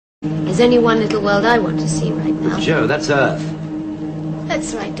There's only one little world I want to see right now. Joe, that's Earth.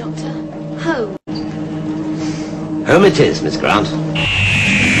 That's right, Doctor. Home. Home it is, Miss Grant.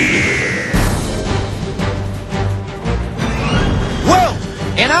 World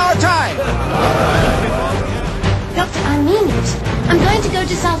in our time! Doctor, I mean it. I'm going to go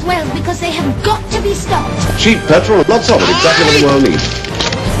to South Wales because they have got to be stopped. Cheap petrol, lots of it, exactly what the world needs.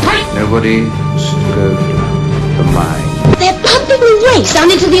 Nobody should go to the mine. They're pumping the waste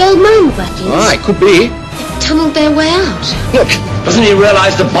down into the old mine workings. Ah, it could be. They've tunneled their way out. Look, Doesn't he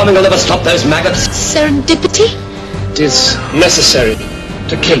realize the bombing will never stop those maggots? Serendipity? it is necessary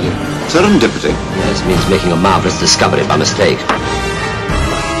to kill you. Serendipity? This means making a marvelous discovery by mistake.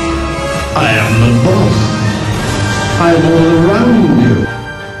 I am the boss. I'm all around you.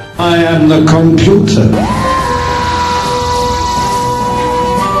 I am the computer.